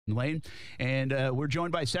Lane. And we're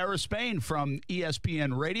joined by Sarah Spain from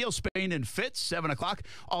ESPN Radio. Spain and Fitz, 7 o'clock,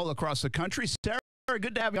 all across the country. Sarah,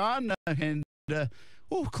 good to have you on.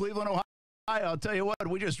 Cleveland, Ohio. I'll tell you what,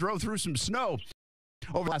 we just drove through some snow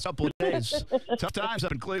over the last couple of days. Tough times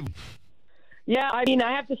up in Cleveland. Yeah, I mean,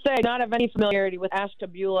 I have to say I not have any familiarity with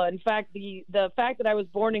Ashtabula. In fact, the fact that I was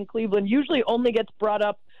born in Cleveland usually only gets brought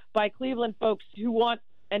up by Cleveland folks who want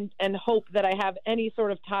and hope that I have any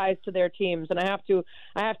sort of ties to their teams. And I have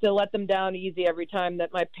to let them down easy every time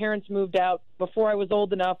that my parents moved out before I was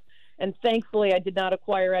old enough. And thankfully, I did not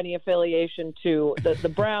acquire any affiliation to the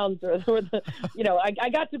Browns or the, I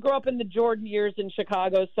got to grow up in the Jordan years in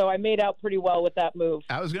Chicago, so I made out pretty well with that move.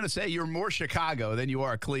 I was going to say you're more Chicago than you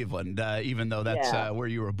are Cleveland, even though that's where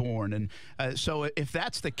you were born. And so if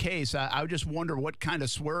that's the case, I would just wonder what kind of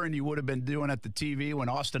swearing you would have been doing at the TV when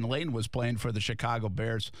Austin Lane was playing for the Chicago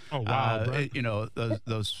Bears. Oh, wow.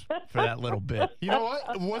 Those for that little bit. You know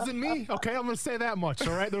what? It wasn't me. Okay, I'm going to say that much,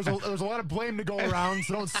 all right? There's a lot of blame to go around,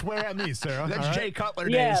 so don't swear at me, Sarah. That's Jay Cutler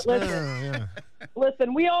days. Listen,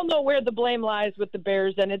 listen, we all know where the blame lies with the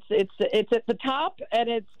Bears, and it's at the top and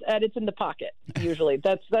it's in the pocket. Usually,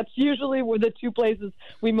 that's usually where the two places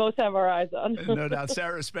we most have our eyes on. No doubt,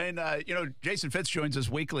 Sarah Spain. Jason Fitz joins us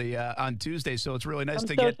weekly on Tuesday, so it's really nice I'm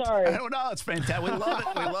to so get. Sorry. I don't know, it's fantastic. We love it.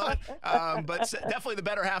 We love it. But it's definitely the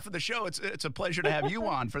better half of the show. It's a pleasure to have you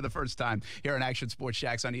on for the first time here on Action Sports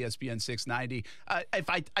Jacks on ESPN 690. If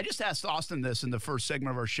I just asked Austin this in the first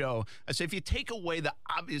segment of our show, I say if you take away the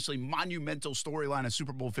obviously monumental storyline of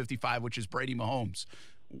Super Bowl 55, which is Brady Mahomes,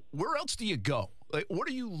 where else do you go? Like, what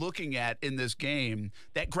are you looking at in this game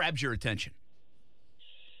that grabs your attention?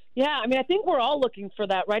 Yeah, I mean, I think we're all looking for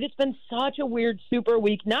that, right? It's been such a weird Super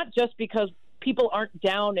Week, not just because people aren't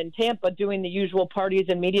down in Tampa doing the usual parties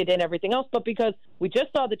and media day and everything else, but because we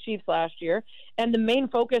just saw the Chiefs last year, and the main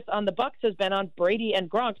focus on the Bucs has been on Brady and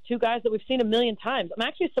Gronk, two guys that we've seen a million times. I'm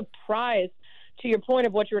actually surprised, to your point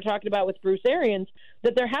of what you were talking about with Bruce Arians,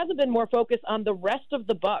 that there hasn't been more focus on the rest of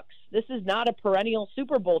the Bucs. This is not a perennial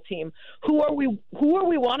Super Bowl team. Who are we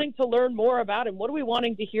wanting to learn more about, and what are we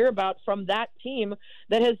wanting to hear about from that team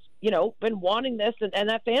that has, been wanting this and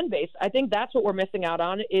that fan base? I think that's what we're missing out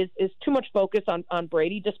on is too much focus on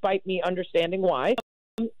Brady, despite me understanding why.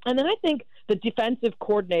 And then I think the defensive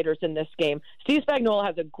coordinators in this game, Steve Spagnuolo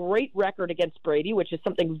has a great record against Brady, which is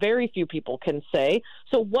something very few people can say.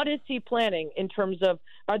 So what is he planning in terms of,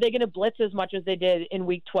 are they going to blitz as much as they did in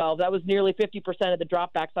Week 12? That was nearly 50% of the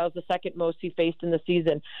dropbacks. That was the second most he faced in the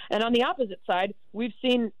season. And on the opposite side, we've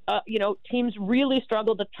seen, teams really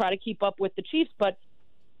struggle to try to keep up with the Chiefs, but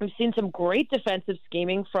we've seen some great defensive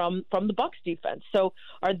scheming from the Bucs defense. So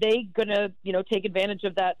are they going to, take advantage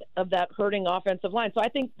of that hurting offensive line? So I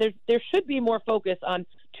think there should be more focus on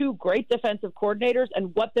two great defensive coordinators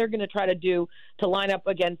and what they're going to try to do to line up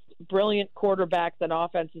against brilliant quarterbacks and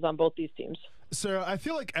offenses on both these teams. Sarah, I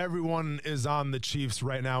feel like everyone is on the Chiefs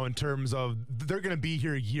right now in terms of they're going to be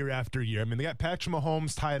here year after year. I mean, they got Patrick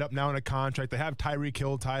Mahomes tied up now in a contract. They have Tyreek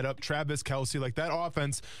Hill tied up, Travis Kelce. Like, that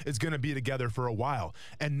offense is going to be together for a while.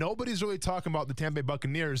 And nobody's really talking about the Tampa Bay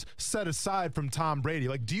Buccaneers set aside from Tom Brady.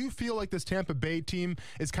 Like, do you feel like this Tampa Bay team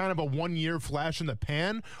is kind of a one-year flash in the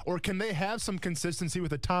pan? Or can they have some consistency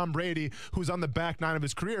with a Tom Brady who's on the back nine of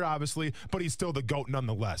his career, obviously, but he's still the GOAT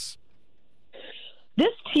nonetheless? This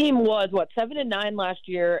team was, 7-9 last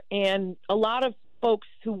year, and a lot of folks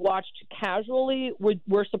who watched casually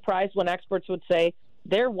were surprised when experts would say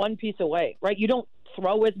they're one piece away, right? You don't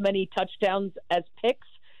throw as many touchdowns as picks,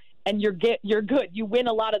 and you're good. You win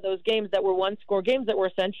a lot of those games that were one-score games that were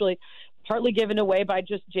essentially partly given away by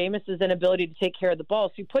just Jameis's inability to take care of the ball.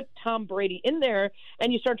 So you put Tom Brady in there,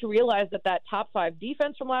 and you start to realize that top five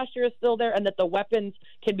defense from last year is still there, and that the weapons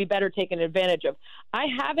can be better taken advantage of. I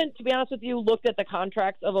haven't, to be honest with you, looked at the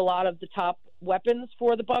contracts of a lot of the top weapons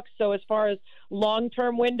for the Bucs. So as far as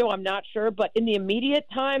long-term window, I'm not sure. But in the immediate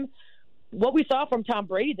time, what we saw from Tom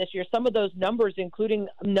Brady this year, some of those numbers, including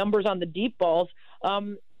numbers on the deep balls,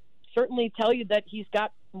 certainly tell you that he's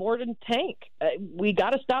got more than tank. We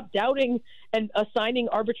got to stop doubting and assigning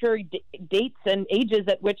arbitrary dates and ages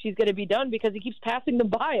at which he's going to be done, because he keeps passing them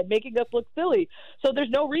by and making us look silly. So there's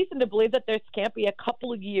no reason to believe that there can't be a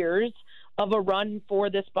couple of years of a run for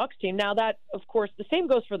this Bucs team. Now that, of course, the same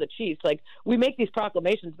goes for the Chiefs. Like, we make these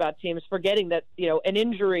proclamations about teams forgetting that, an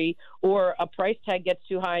injury or a price tag gets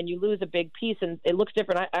too high and you lose a big piece and it looks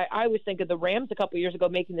different. I always think of the Rams a couple of years ago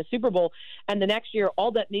making the Super Bowl, and the next year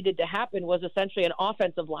all that needed to happen was essentially an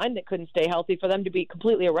offensive line that couldn't stay healthy for them to be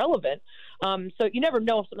completely irrelevant. So you never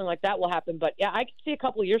know if something like that will happen. But yeah, I could see a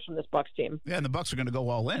couple of years from this Bucs team. Yeah, and the Bucs are going to go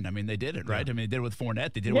all in. I mean, they did it, right? I mean, they did it with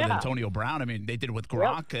Fournette. They did it with Antonio Brown. I mean, they did it with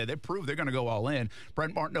Gronk. They proved they're going going to go all in.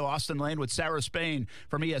 Brent Martineau, Austin Lane with Sarah Spain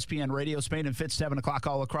from ESPN Radio. Spain and Fitz, 7 o'clock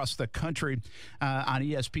all across the country on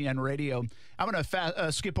ESPN Radio. I'm going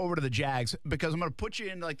to skip over to the Jags because I'm going to put you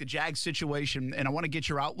in like the Jags situation, and I want to get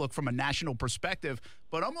your outlook from a national perspective,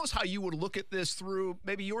 but almost how you would look at this through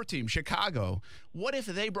maybe your team, Chicago. What if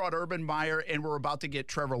they brought Urban Meyer and were about to get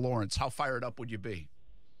Trevor Lawrence? How fired up would you be?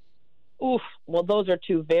 Oof. Well, those are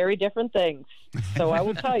two very different things. So I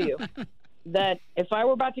will tell you that if I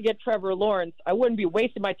were about to get Trevor Lawrence, I wouldn't be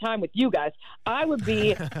wasting my time with you guys. I would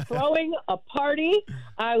be throwing a party.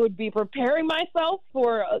 I would be preparing myself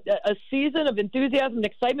for a season of enthusiasm and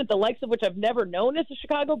excitement, the likes of which I've never known as a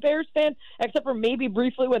Chicago Bears fan, except for maybe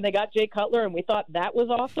briefly when they got Jay Cutler and we thought that was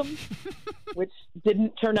awesome, which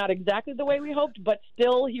didn't turn out exactly the way we hoped, but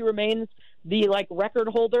still he remains the record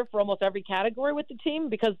holder for almost every category with the team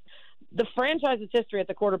because the franchise's history at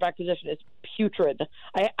the quarterback position is putrid.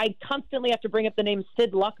 I constantly have to bring up the name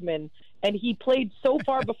Sid Luckman, and he played so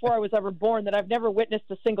far before I was ever born that I've never witnessed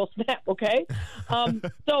a single snap, okay?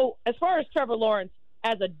 So as far as Trevor Lawrence,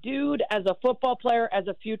 as a dude, as a football player, as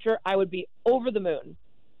a future, I would be over the moon.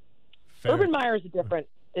 Fair. Urban Meyer is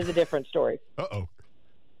a different story. Uh-oh.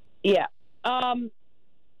 Yeah.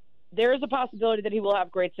 There is a possibility that he will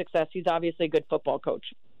have great success. He's obviously a good football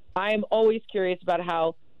coach. I am always curious about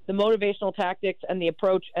how the motivational tactics and the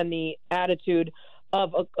approach and the attitude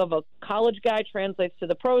of a college guy translates to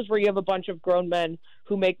the pros, where you have a bunch of grown men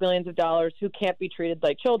who make millions of dollars who can't be treated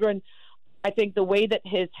like children. I think the way that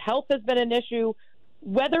his health has been an issue,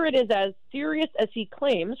 whether it is as serious as he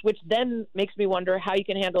claims, which then makes me wonder how you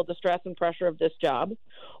can handle the stress and pressure of this job,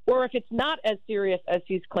 or if it's not as serious as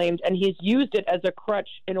he's claimed and he's used it as a crutch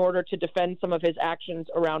in order to defend some of his actions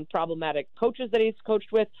around problematic coaches that he's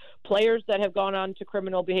coached with, players that have gone on to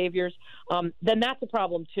criminal behaviors, then that's a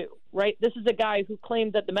problem too, right? This is a guy who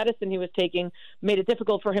claimed that the medicine he was taking made it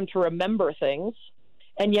difficult for him to remember things,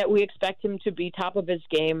 and yet we expect him to be top of his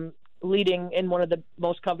game, leading in one of the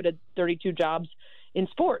most coveted 32 jobs in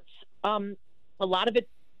sports. A lot of it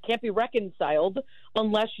can't be reconciled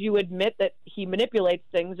unless you admit that he manipulates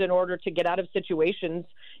things in order to get out of situations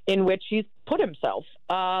in which he's put himself.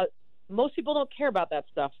 Most people don't care about that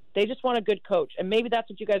stuff. They just want a good coach, and maybe that's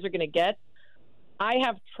what you guys are going to get. I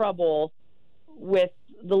have trouble with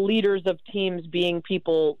the leaders of teams being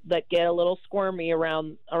people that get a little squirmy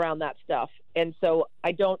around that stuff, and so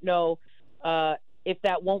I don't know if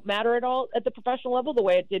that won't matter at all at the professional level the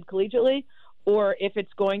way it did collegiately, or if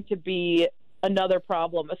it's going to be another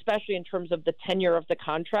problem, especially in terms of the tenure of the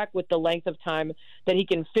contract with the length of time that he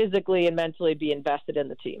can physically and mentally be invested in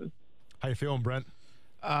the team. How you feeling, Brent?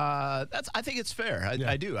 I think it's fair.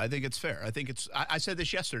 I do. I think it's fair. I said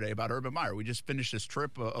this yesterday about Urban Meyer. We just finished this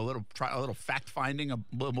trip, a little fact finding, a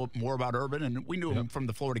little more about Urban, and we knew him from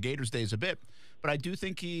the Florida Gators days a bit. But I do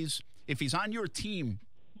think if he's on your team,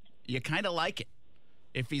 you kind of like it.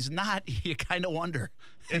 If he's not, you kind of wonder.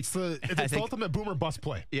 It's the ultimate boomer bust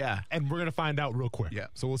play. Yeah. And we're going to find out real quick. Yeah.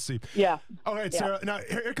 So we'll see. Yeah. All right, Sarah. Now,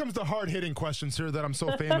 here comes the hard-hitting questions here that I'm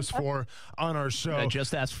so famous for on our show.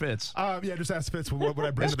 Just ask Fitz. Just ask Fitz. What would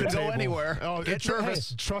I bring to the table? Go anywhere. Oh, get nervous.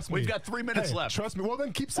 Hey, trust me. We've got 3 minutes left. Trust me. Well,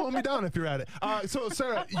 then keep slowing me down if you're at it. So,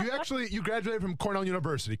 Sarah, you graduated from Cornell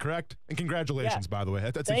University, correct? And congratulations, by the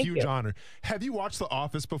way. That's a huge honor. Have you watched The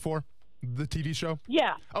Office before? The TV show?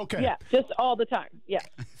 Yeah. Okay. Yeah, just all the time. Yeah.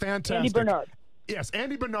 Fantastic. Andy Bernard. Yes,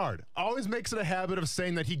 Andy Bernard always makes it a habit of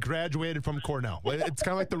saying that he graduated from Cornell. It's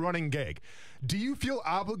kind of like the running gag. Do you feel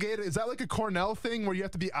obligated? Is that like a Cornell thing where you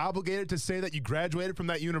have to be obligated to say that you graduated from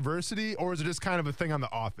that university, or is it just kind of a thing on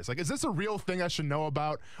The Office? Like, is this a real thing I should know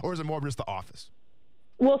about, or is it more of just The Office?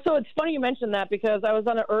 Well, so it's funny you mentioned that because I was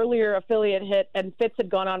on an earlier affiliate hit and Fitz had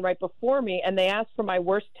gone on right before me, and they asked for my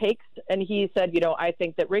worst takes, and he said, I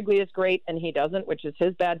think that Wrigley is great, and he doesn't, which is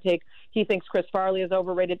his bad take. He thinks Chris Farley is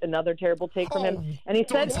overrated, another terrible take from him. And he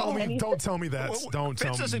said, don't tell me that.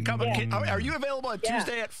 Fitz isn't coming. Yeah. Are you available on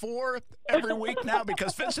Tuesday at 4 every week now?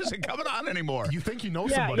 Because Fitz isn't coming on anymore. You think you know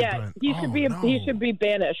somebody, Brent? He should be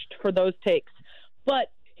banished for those takes.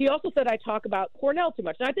 But he also said I talk about Cornell too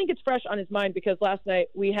much. And I think it's fresh on his mind because last night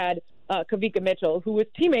we had Kavika Mitchell, who was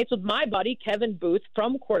teammates with my buddy Kevin Booth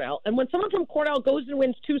from Cornell. And when someone from Cornell goes and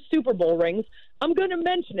wins 2 Super Bowl rings, I'm going to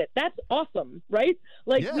mention it. That's awesome, right?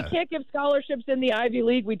 We can't give scholarships in the Ivy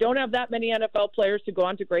League. We don't have that many NFL players to go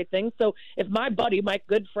on to great things. So if my buddy, my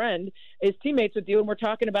good friend, is teammates with you and we're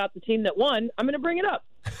talking about the team that won, I'm going to bring it up.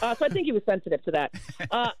 So I think he was sensitive to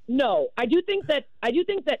that. No, I do think that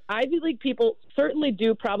Ivy League people certainly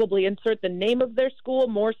do probably insert the name of their school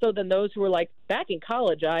more so than those who are like back in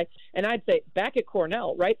college. I'd say back at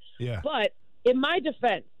Cornell, right? Yeah. But in my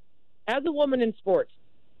defense, as a woman in sports,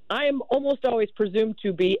 I am almost always presumed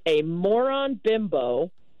to be a moron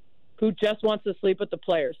bimbo who just wants to sleep with the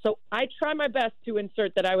players. So I try my best to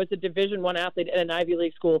insert that I was a Division I athlete at an Ivy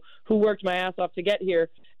League school who worked my ass off to get here.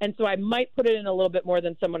 And so I might put it in a little bit more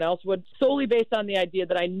than someone else would, solely based on the idea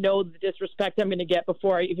that I know the disrespect I'm going to get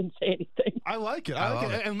before I even say anything. I like it. I like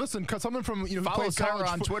it. And listen, because someone from who follow played Sarah college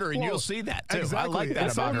on Twitter, and you'll see that too. Exactly. I like that and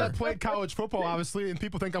about someone her. that played college football, obviously, and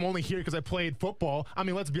people think I'm only here because I played football. I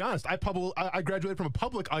mean, let's be honest. I graduated from a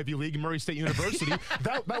public Ivy League, Murray State University.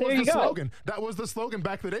 That was the slogan. That was the slogan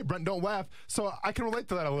back in the day. Brent, don't laugh. So I can relate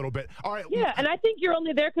to that a little bit. All right. Yeah, and I think you're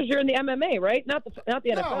only there because you're in the MMA, right? Not the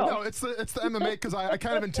NFL. No, it's the MMA because I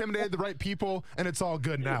kind of intimidated the right people, and it's all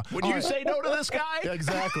good now. Would you say no to this guy? Yeah,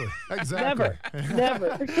 exactly. Never.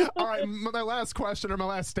 All right, my last question, or my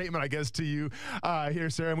last statement, I guess, to you here,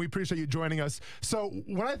 Sarah, and we appreciate you joining us. So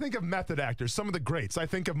when I think of method actors, some of the greats, I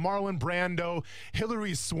think of Marlon Brando,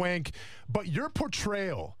 Hilary Swank, but your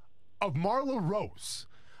portrayal of Marla Rose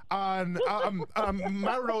on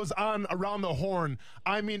Rose on Around the Horn,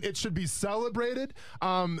 I mean, it should be celebrated.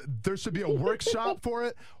 There should be a workshop for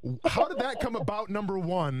it. How did that come about, number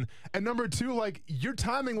one? And number two, like, your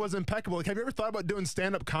timing was impeccable. Like, have you ever thought about doing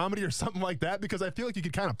stand-up comedy or something like that? Because I feel like you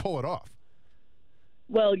could kind of pull it off.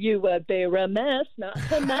 Well, you would be remiss not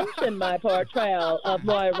to mention my portrayal of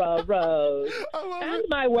Moira Rose and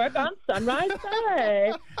my work on Sunrise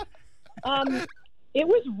Bay. It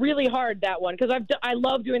was really hard, that one, because I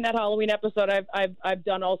love doing that Halloween episode. I've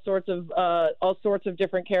done all sorts of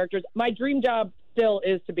different characters. My dream job still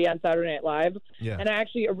is to be on Saturday Night Live. Yeah. And I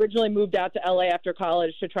actually originally moved out to LA after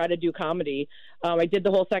college to try to do comedy. I did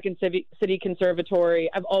the whole Second City Conservatory.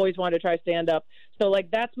 I've always wanted to try stand up. So like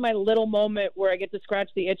that's my little moment where I get to scratch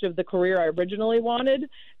the itch of the career I originally wanted.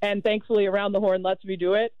 And thankfully Around the Horn lets me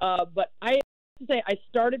do it. But I have to say I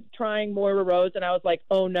started trying Moira Rose and I was like,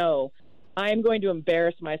 oh no. I am going to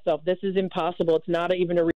embarrass myself. This is impossible. It's not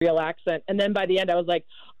even a real accent. And then by the end, I was like,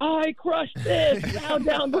 I crushed this. Bow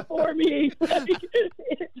down before me. Like,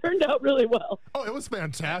 it turned out really well. Oh, it was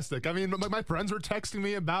fantastic. I mean, my friends were texting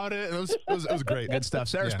me about it. And it was great. Good stuff.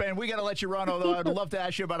 Sarah Spain, we got to let you run, although I'd love to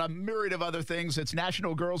ask you about a myriad of other things. It's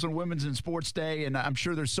National Girls and Women's in Sports Day, and I'm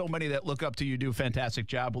sure there's so many that look up to you. Do a fantastic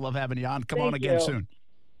job. We'll love having you on. Come on again soon.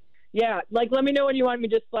 Yeah, like let me know when you want me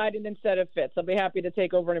to slide in instead of Fitz. I'll be happy to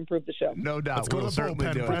take over and improve the show. No doubt. Let's go to the certainly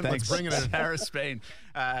bullpen, do it. Brent. Thanks. Let's bring it in. Sarah Spain.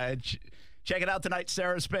 Check it out tonight,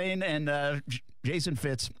 Sarah Spain and Jason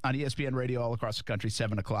Fitz on ESPN Radio all across the country,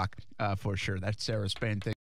 7 o'clock for sure. That's Sarah Spain.